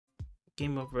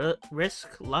Game of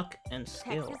risk, luck, and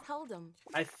skill. Texas Hold'em.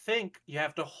 I think you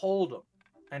have to hold them,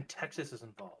 and Texas is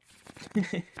involved.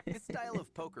 This style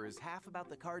of poker is half about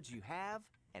the cards you have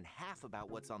and half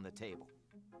about what's on the table.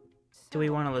 Do we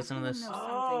want to listen to this?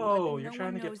 Oh, you're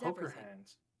trying to get poker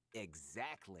hands.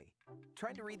 Exactly.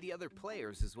 Trying to read the other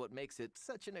players is what makes it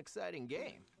such an exciting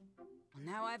game. Well,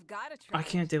 now I've got to try. I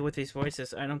can't deal with these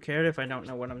voices. I don't care if I don't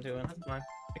know what I'm doing. That's fine.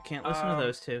 I can't listen to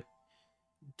those two.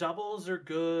 Doubles are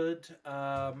good.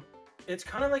 It's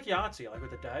kind of like Yahtzee, like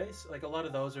with the dice. Like a lot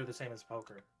of those are the same as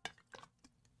poker.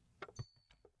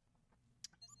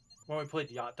 When we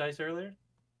played yacht dice earlier.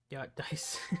 Yacht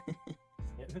dice.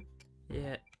 Yeah.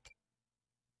 Yeah.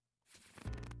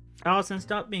 Allison,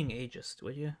 stop being ageist,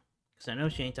 would you? Because I know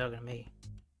she ain't talking to me.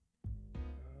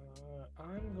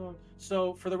 I'm going.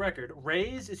 So for the record,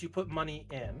 raise is you put money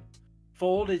in,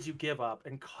 fold is you give up,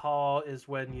 and call is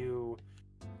when you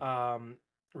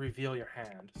reveal your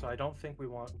hand. So I don't think we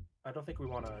want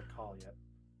to call yet.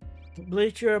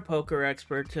 Bleach, you're a poker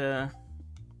expert. Tell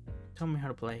me how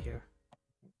to play here.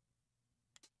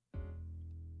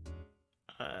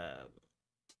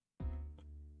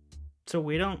 So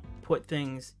we don't put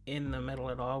things in the middle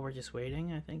at all. We're just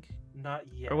waiting, I think. Not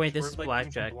yet. Or wait, this We're, is like,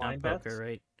 blackjack, doing some not blind poker, bets.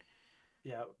 right?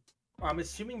 Yeah. I'm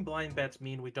assuming blind bets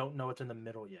mean we don't know what's in the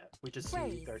middle yet. We just see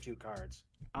Raise. our two cards.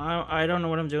 I don't know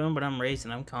what I'm doing, but I'm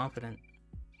raising. I'm confident.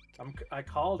 I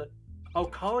called it. Oh,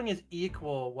 calling is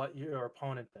equal what your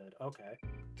opponent did. Okay.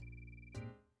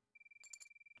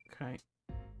 Okay.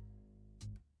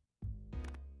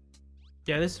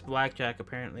 Yeah, this is blackjack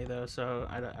apparently though, so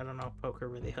I don't know if poker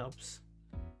really helps.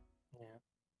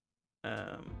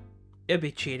 Yeah. It'd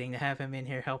be cheating to have him in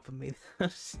here helping me.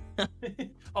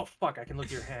 Oh fuck! I can look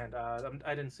at your hand.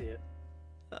 I didn't see it.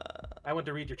 I went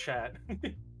to read your chat.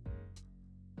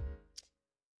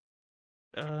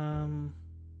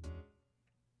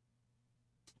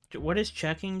 What does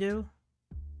checking do?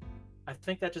 I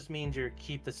think that just means you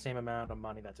keep the same amount of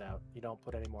money that's out. You don't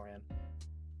put any more in.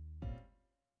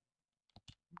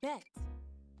 Bet.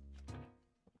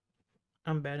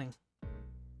 I'm betting.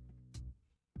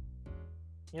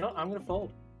 You know, I'm gonna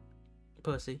fold.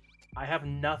 Pussy. I have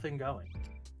nothing going.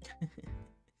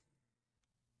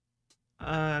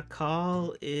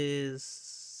 Call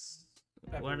is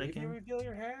I what believe you again? reveal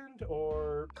your hand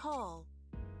or Call.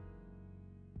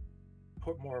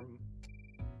 put more.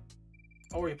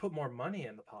 Or you put more money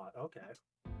in the pot. Okay.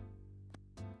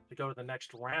 To go to the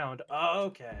next round.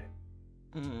 Okay.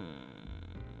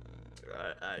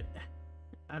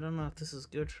 I don't know if this is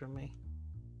good for me.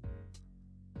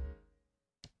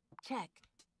 Check.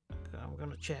 Okay, I'm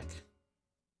gonna check.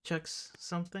 Checks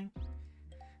something.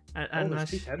 Oh, I'm there's not.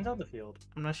 two tens on the field.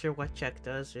 I'm not sure what check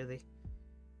does really.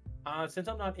 Since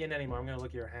I'm not in anymore, I'm gonna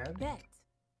look at your hand. Bet.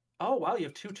 Oh wow, you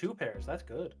have two pairs. That's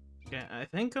good. Yeah, I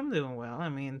think I'm doing well. I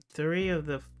mean, 3 of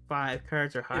the 5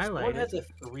 cards are If someone highlighted. has a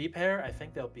 3 pair, I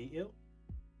think they'll beat you.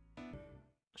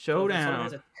 So if Showdown. someone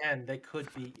has a 10, they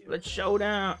could beat you. Let's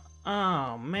showdown.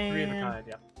 Oh man. 3 of a kind,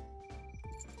 yeah.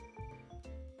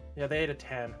 Yeah, they had a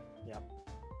 10. Yeah.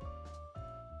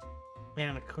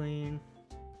 And a clean.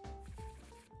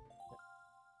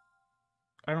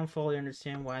 I don't fully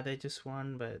understand why they just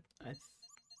won, but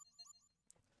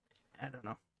I don't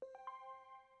know.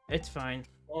 It's fine.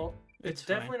 Well, it's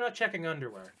fine. definitely not checking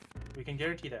underwear. We can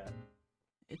guarantee that.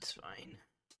 It's fine.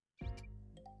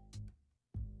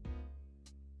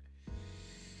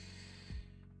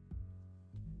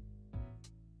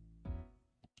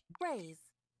 Raise.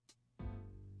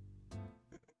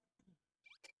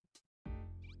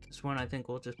 This one I think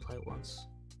we'll just play once.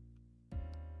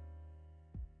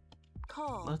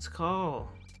 Call. Let's call.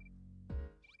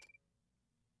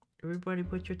 Everybody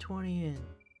put your 20 in.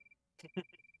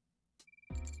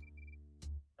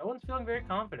 No one's feeling very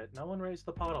confident. No one raised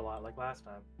the pot a lot like last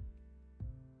time.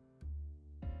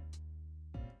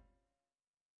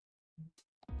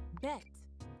 Bet.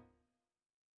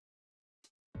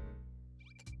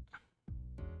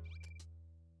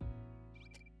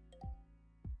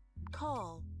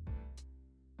 Call.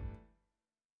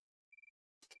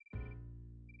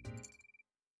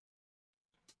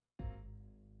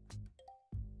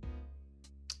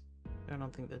 I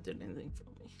don't think that did anything for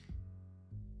me.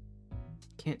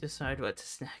 Can't decide what to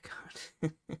snack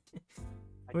on.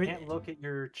 I can't look at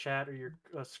your chat or your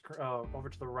over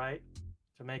to the right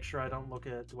to make sure I don't look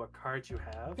at what cards you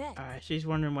have. Bet. Alright, she's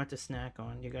wondering what to snack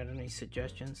on. You got any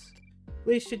suggestions?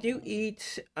 Please, should you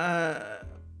eat, I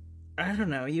don't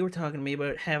know, you were talking to me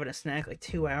about having a snack like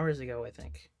 2 hours ago, I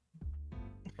think.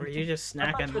 Or are you just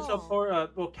I'm snacking? not sure, so for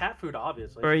well, cat food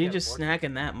obviously. Or are you Yeah, just pork.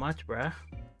 snacking that much, bruh?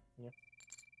 Yeah.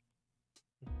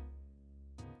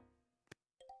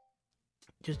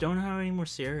 Just don't have any more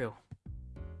cereal.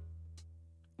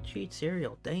 Cheat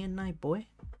cereal day and night, boy.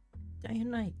 Day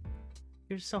and night.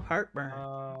 You're so heartburn.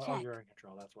 Oh, Check. you're in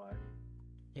control. That's why.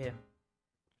 Yeah.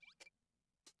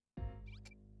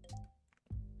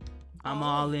 I'm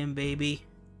all in, baby.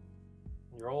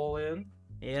 You're all in.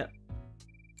 Yep.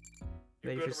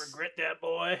 You're Ready gonna for regret that,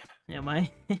 boy. Am I?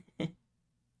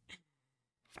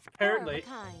 Apparently.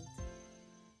 Four of a kind.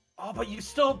 Oh, but you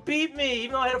still beat me,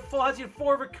 even though I had a full house. You had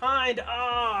 4 of a kind.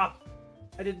 Ah,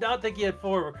 I did not think you had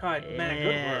 4 of a kind. Man, good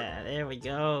work. Yeah, there we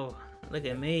go. Look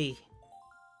at me.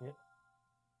 Yep.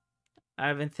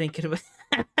 I've been thinking about.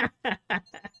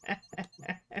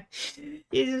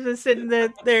 He's just been sitting there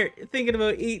thinking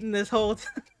about eating this whole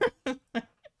time.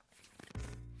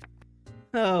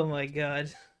 Oh my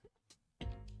god.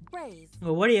 Raise.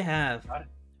 Well, what do you have?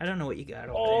 I don't know what you got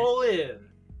over All in. there.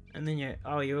 And then you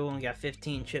only got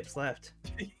 15 chips left.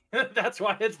 That's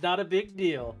why it's not a big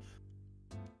deal.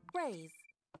 Raise.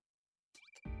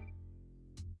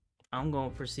 I'm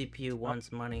going for CPU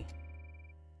wants money.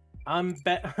 I'm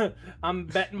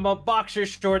betting my boxer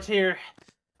shorts here.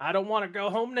 I don't want to go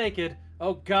home naked.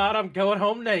 Oh God, I'm going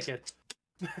home naked.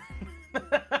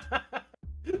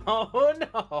 Oh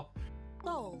no.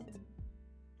 Fold.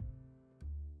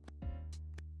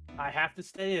 I have to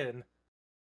stay in.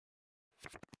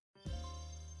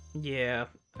 Yeah,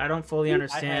 I don't fully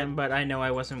understand, but I know I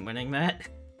wasn't winning that.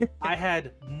 I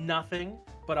had nothing,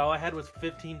 but all I had was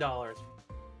 $15,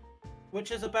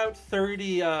 which is about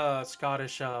 30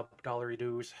 Scottish dollary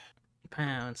dues.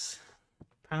 Pounds.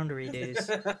 Poundery dues.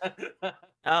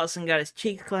 Allison got his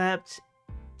cheek clapped.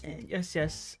 And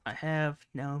yes, I have.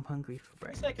 Now I'm hungry for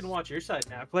breakfast. I can watch your side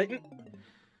now, Clayton.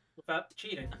 Without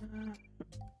cheating.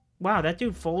 Wow, that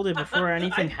dude folded before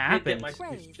anything happened. I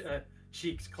did get my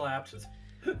cheeks clapped.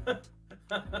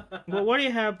 Well, what do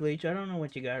you have, Bleach? I don't know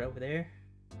what you got over there.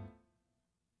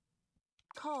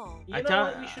 Call. You know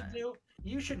what you should do?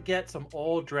 You should get some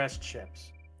old dressed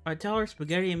chips. I tell her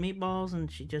spaghetti and meatballs,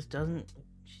 and she just doesn't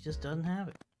have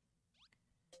it.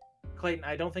 Clayton,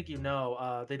 I don't think you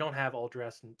know. They don't have old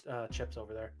dressed chips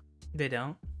over there. They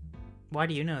don't. Why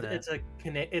do you know that? It's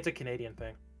a Canadian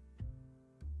thing.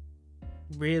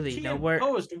 Really? She Nowhere.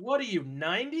 imposed. What are you,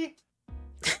 90?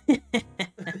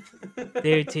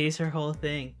 Dude, tease her whole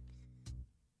thing.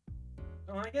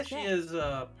 Well, I guess she is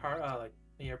part like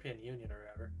the European Union or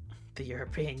whatever. The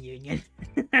European Union.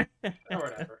 Or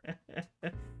whatever.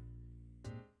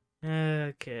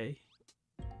 Okay.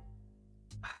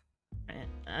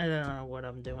 I don't know what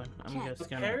I'm doing. I'm Check. just The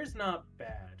gonna. pear's not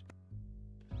bad.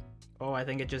 Oh, I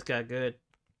think it just got good.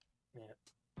 Yeah.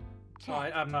 Check.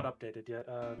 Oh, I'm not updated yet.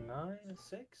 9,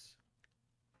 6.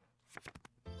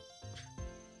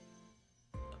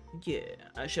 Yeah,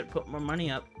 I should put more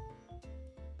money up.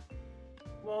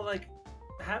 Well, like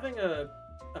having a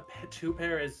 2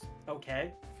 pair is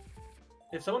okay.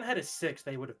 If someone had a 6,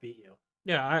 they would have beat you.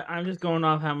 Yeah, I'm just going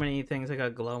off how many things I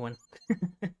got glowing.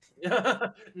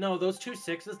 No, those 2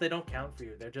 6s, they don't count for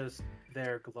you.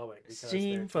 They're glowing. because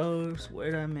Steam, they're- folks,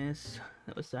 where'd I miss?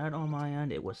 Was that on my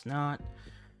end? It was not.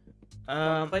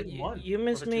 Clayton won You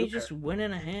missed with a me 2 pair. just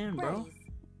winning a hand, bro. Raise.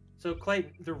 So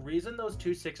Clayton, the reason those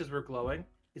 2 6s were glowing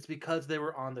is because they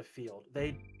were on the field.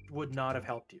 They would not have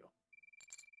helped you.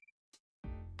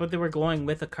 But they were glowing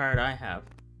with a card I have.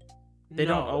 They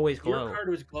don't always glow. Your card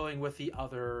was glowing with the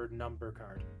other number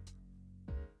card.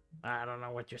 I don't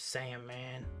know what you're saying,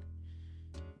 man.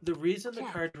 The reason the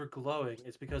Check. cards were glowing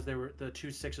is because they were the 2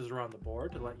 6s were on the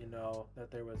board to let you know that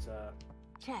there was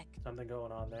Check. something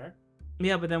going on there.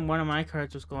 Yeah, but then one of my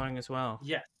cards was glowing as well.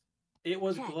 Yes, it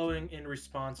was Check. glowing in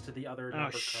response to the other. Oh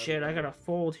number card shit, I glowing. gotta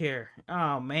fold here.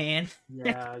 Oh man.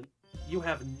 Yeah, you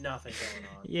have nothing going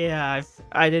on. Yeah,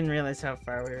 I didn't realize how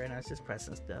far we were in. I was just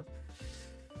pressing stuff.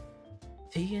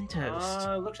 Tea and toast.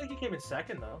 Looks like you came in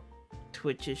second though.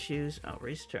 Twitch issues. Oh,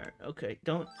 restart. Okay,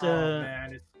 don't Oh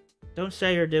man, it's don't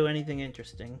say or do anything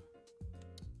interesting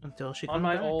until she comes on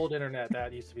my back. old internet.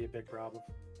 That used to be a big problem.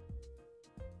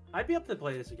 I'd be up to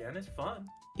play this again. It's fun,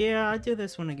 Yeah, I do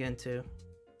this one again too.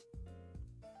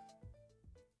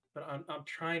 but I'm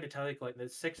trying to tell you, Clayton, the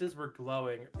 6s were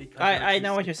glowing because I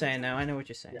know what you're saying now. I know what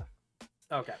you're saying.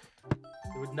 Yeah. Okay,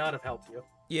 it would not have helped you.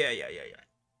 Yeah.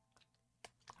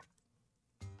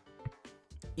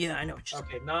 Yeah, I know what you're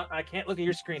saying. Okay, I can't look at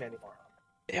your screen anymore.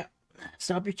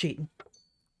 Stop your cheating.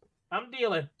 I'm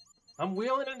dealing. I'm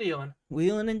wheeling and dealing.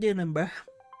 Wheeling and dealing, bruh.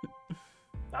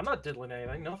 I'm not diddling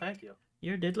anything. No, thank you.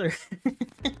 You're a diddler.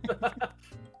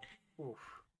 Oof.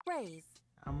 Raise.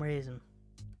 I'm raising.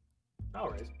 I'll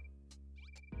raise.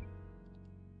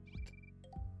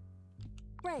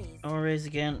 Raise. I'm gonna raise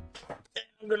again.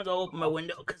 I'm gonna go open my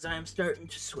window because I am starting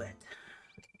to sweat.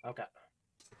 Okay.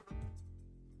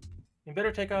 You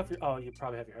better take off your... Oh, you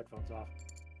probably have your headphones off.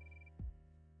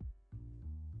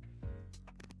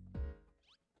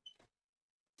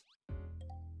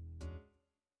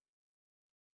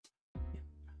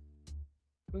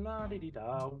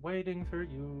 La-di-di-da, waiting for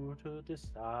you to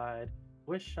decide.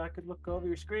 Wish I could look over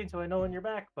your screen so I know when you're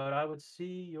back, but I would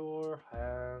see your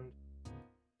hand.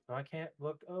 So I can't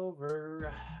look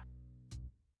over.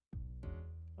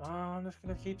 Oh, I'm just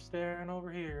gonna keep staring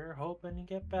over here, hoping you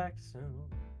get back soon.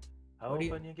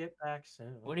 Hoping you get back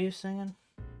soon. What are you singing?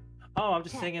 Oh, I'm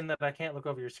just singing that I can't look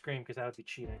over your screen because that would be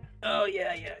cheating. Oh,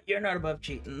 yeah, yeah. You're not above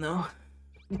cheating, though.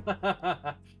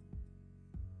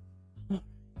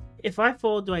 If I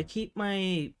fold, do I keep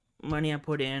my money I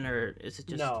put in, or is it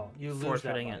just no, you lose that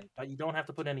forfeiting money, it? but you don't have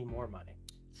to put any more money.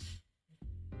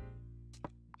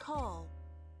 Call.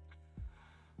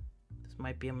 This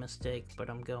might be a mistake, but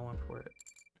I'm going for it.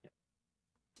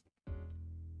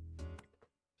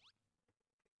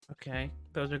 Okay,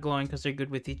 those are glowing because they're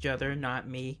good with each other, not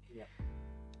me. Yep.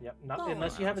 Yep. Not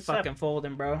unless you have a fucking 7.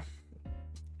 Folding, bro.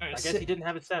 I guess you didn't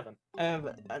have a 7. I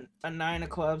have a 9 of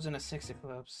clubs and a 6 of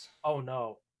clubs. Oh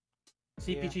no.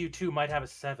 CPTU 2 might have a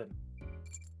 7.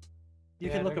 You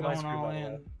Yeah, can look they're at my going screen. all by the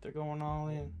in. way. They're going all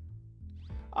in.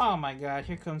 Oh my god,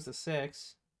 here comes the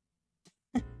 6.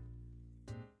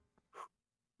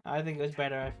 I think it was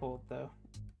better I fold though.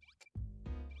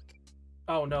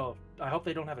 Oh no. I hope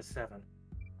they don't have a 7.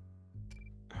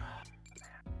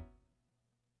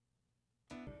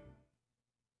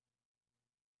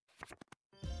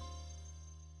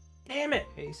 Damn it!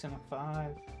 Ace and a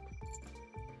 5.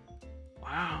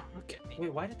 Wow. Okay.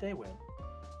 Wait, why did they win?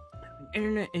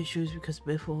 Internet issues because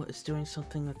Biffle is doing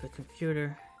something with the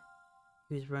computer.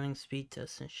 He's running speed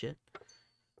tests and shit.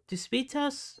 Do speed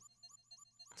tests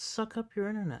suck up your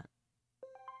internet?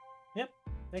 Yep,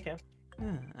 they can.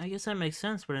 Yeah, I guess that makes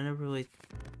sense, but I never really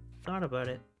thought about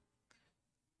it.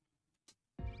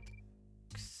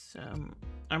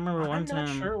 I remember one time.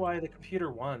 I'm not sure why the computer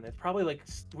won. It's probably like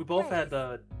we both had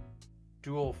the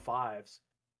dual 5s.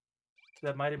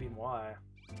 That might have been why.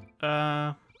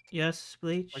 Yes,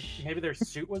 Bleach. Like maybe their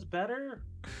suit was better.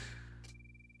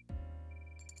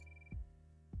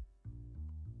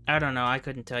 I don't know. I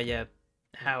couldn't tell you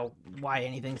why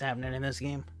anything's happening in this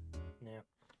game. Yeah.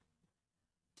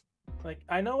 Like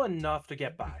I know enough to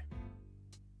get by.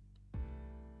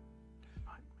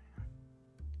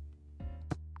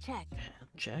 Check.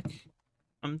 Check.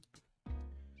 I'm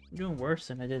doing worse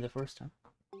than I did the first time.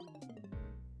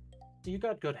 You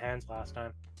got good hands last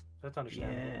time. That's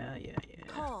understandable. Yeah.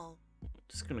 Call.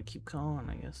 Just gonna keep calling,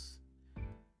 I guess.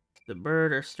 The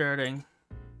bird are starting.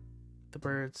 The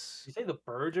birds. You say the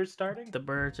birds are starting? The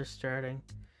birds are starting.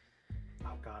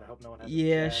 Oh god, I hope no one has.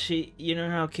 Yeah, you know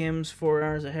how Kim's 4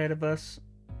 hours ahead of us?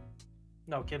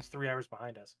 No, Kim's 3 hours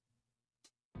behind us.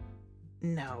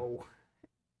 No.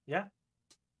 Yeah.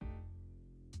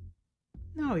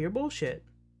 No, you're bullshit.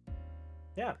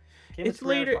 Yeah. Kim is It's 3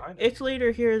 hours later. behind us. It's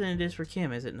later here than it is for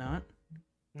Kim, is it not?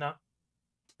 No.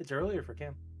 It's earlier for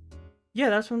Kim. Yeah,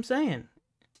 that's what I'm saying.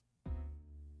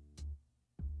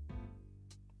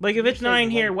 Like, if You're it's 9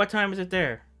 saying here, when- what time is it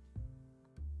there?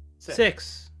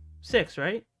 6. 6,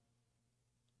 right?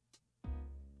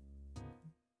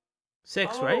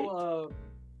 6, right?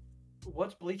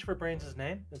 What's Bleach for Brains'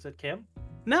 name? Is it Kim?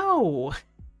 No!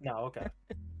 No, okay.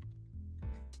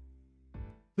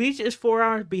 Beach is 4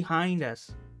 hours behind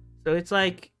us. So it's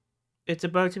like, it's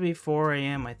about to be 4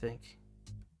 a.m., I think.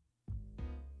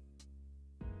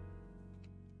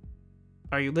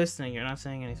 Are you listening? You're not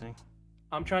saying anything.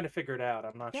 I'm trying to figure it out.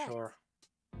 I'm not Yes. sure.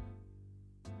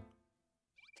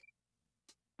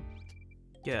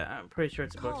 Yeah, I'm pretty sure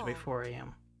it's about to be Call. 4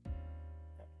 a.m.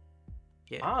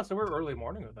 Yeah, Ah, so we're early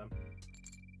morning with them.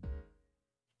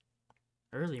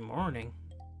 early morning.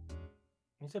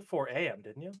 You said 4 a.m.,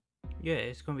 didn't you? Yeah,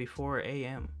 it's gonna be 4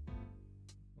 a.m.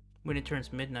 when it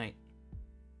turns midnight.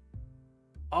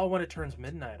 Oh, when it turns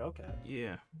midnight. Okay.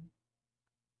 Yeah.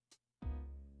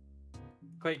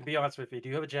 Clayton, be honest with me. Do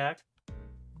you have a jack?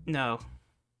 No.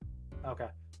 Okay.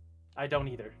 I don't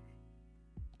either.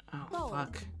 Oh, Fold.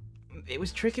 fuck. It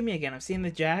was tricking me again. I'm seeing the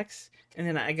jacks, and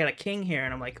then I got a king here,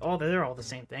 and I'm like, oh, they're all the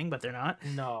same thing, but they're not.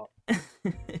 No.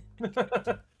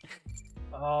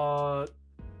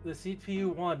 The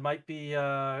CPU one might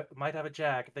have a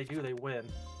jack. If they do, they win.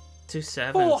 2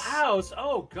 sevens. Full house.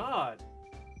 Oh god.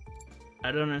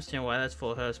 I don't understand why that's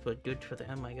full house, but good for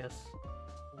them, I guess.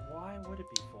 Why would it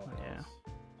be full house?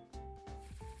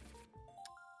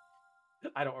 Yeah.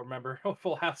 I don't remember what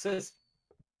full house is.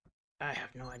 I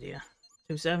have no idea.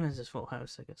 2 sevens is full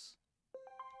house, I guess.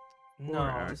 4 No,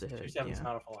 hours 2 ahead, 7's yeah.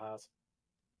 not a full house.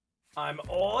 I'm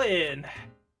all in.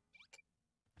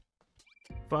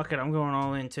 Fuck it, I'm going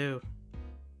all in too.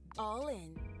 All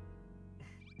in.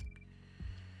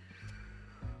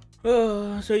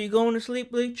 Oh, so you going to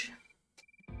sleep, Bleach?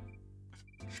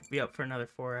 Should be up for another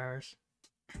 4 hours.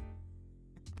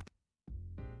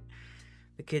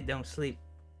 The kid don't sleep.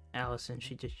 Allison,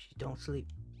 she don't sleep.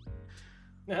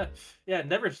 Yeah,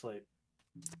 never sleep.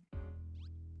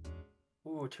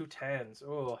 Ooh, 2 10s.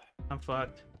 Ooh, I'm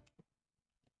fucked.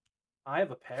 I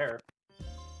have a pair.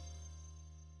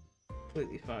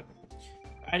 Completely fucked.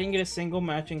 I didn't get a single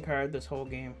matching card this whole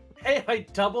game. Hey, I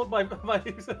doubled my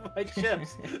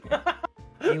chips.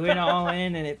 You went all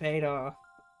in and it paid off.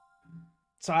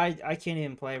 So I can't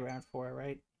even play round 4,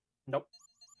 right? Nope.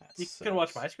 That You sucks. can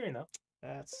watch my screen though.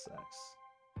 That sucks.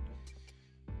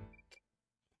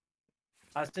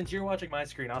 Since you're watching my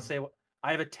screen, I'll say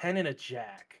I have a 10 and a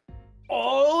jack.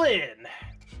 All in.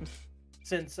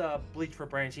 Since Bleach for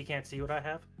Brains, he can't see what I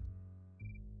have.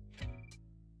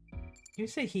 You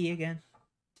say he again?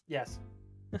 Yes.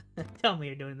 Tell me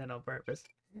you're doing that on purpose.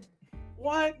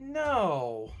 What?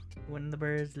 No. When the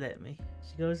birds let me.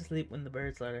 She goes to sleep when the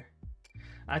birds let her.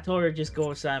 I told her to just go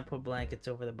outside and put blankets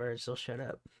over the birds, so shut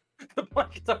up. The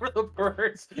blankets over the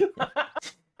birds.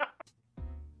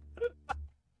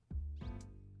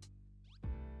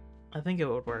 I think it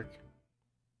would work.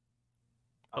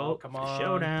 Oh, come on.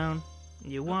 Showdown.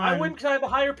 You won. I win because I have a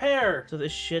higher pair. So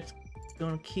this shit's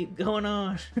gonna keep going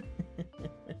on.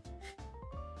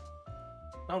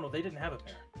 Oh, no, they didn't have a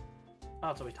pair.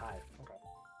 Oh, so we tied. Okay.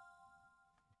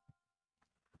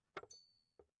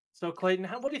 So, Clayton,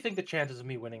 what do you think the chances of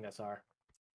me winning this are?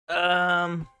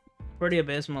 Pretty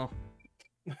abysmal.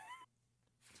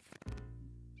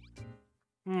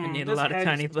 I need a this lot of hand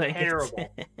tiny is blankets. terrible.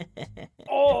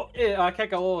 Oh, I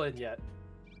can't go all in yet.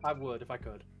 I would if I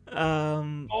could.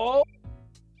 Oh,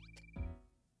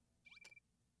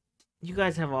 You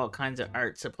guys have all kinds of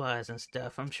art supplies and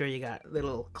stuff. I'm sure you got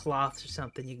little cloths or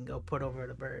something you can go put over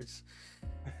the birds.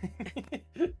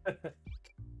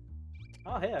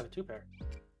 oh, hey, I have a 2-pair.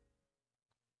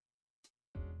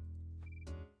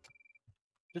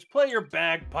 Just play your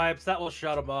bagpipes. That will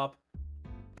shut them up.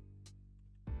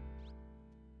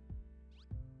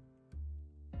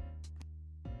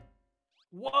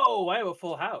 Whoa, I have a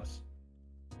full house.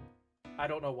 I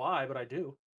don't know why, but I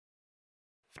do.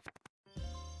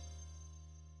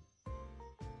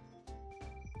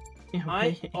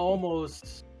 I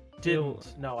almost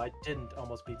didn't. No, I didn't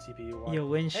almost beat CPU 1. You'll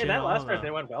win Hey, shit that all, last though. round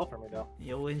they went well for me, though.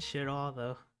 You'll win shit all,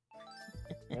 though.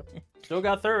 Yep. Still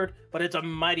got 3rd, but it's a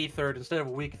mighty 3rd instead of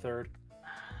a weak 3rd.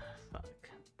 Fuck.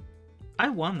 I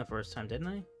won the first time, didn't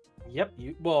I? Yep.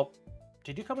 Well,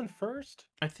 did you come in 1st?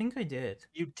 I think I did.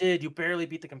 You did. You barely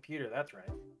beat the computer. That's right.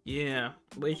 Yeah,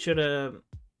 we should have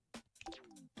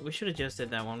just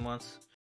did that one once.